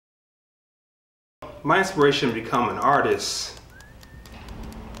My inspiration to become an artist,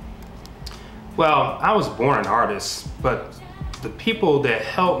 well, I was born an artist, but the people that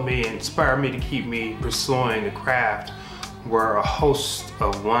helped me, inspired me to keep me pursuing the craft were a host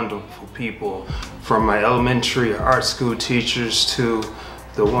of wonderful people, from my elementary art school teachers to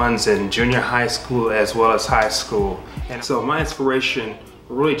the ones in junior high school as well as high school. And so my inspiration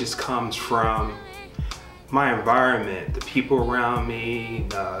really just comes from my environment, the people around me,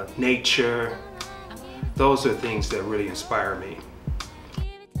 nature. Those are things that really inspire me.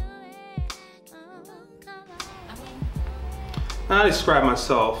 I describe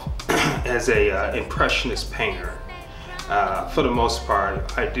myself as a impressionist painter. For the most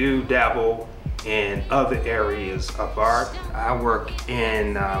part, I do dabble in other areas of art. I work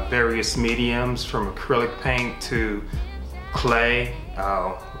in various mediums, from acrylic paint to clay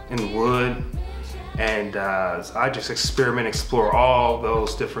and wood, and I just experiment, explore all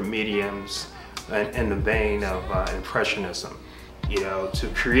those different mediums in the vein of impressionism. You know, to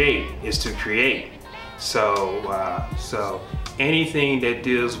create is to create. So anything that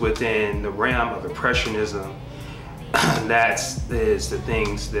deals within the realm of impressionism, is the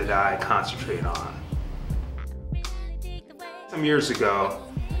things that I concentrate on. Some years ago,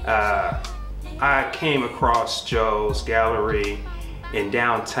 I came across Joe's gallery in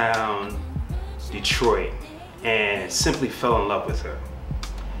downtown Detroit and simply fell in love with her.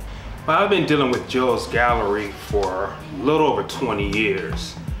 Well, I've been dealing with Joe's gallery for a little over 20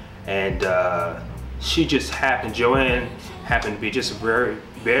 years, and Joanne happened to be just a very,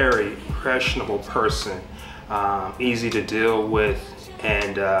 very impressionable person. Easy to deal with,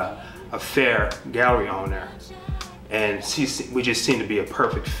 and a fair gallery owner, and we just seemed to be a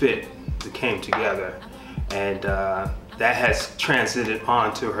perfect fit that came together, and that has transited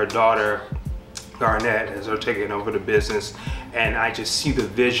on to her daughter Garnett as her taking over the business, and I just see the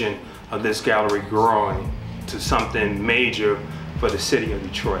vision of this gallery growing to something major for the city of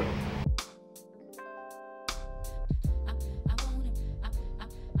Detroit.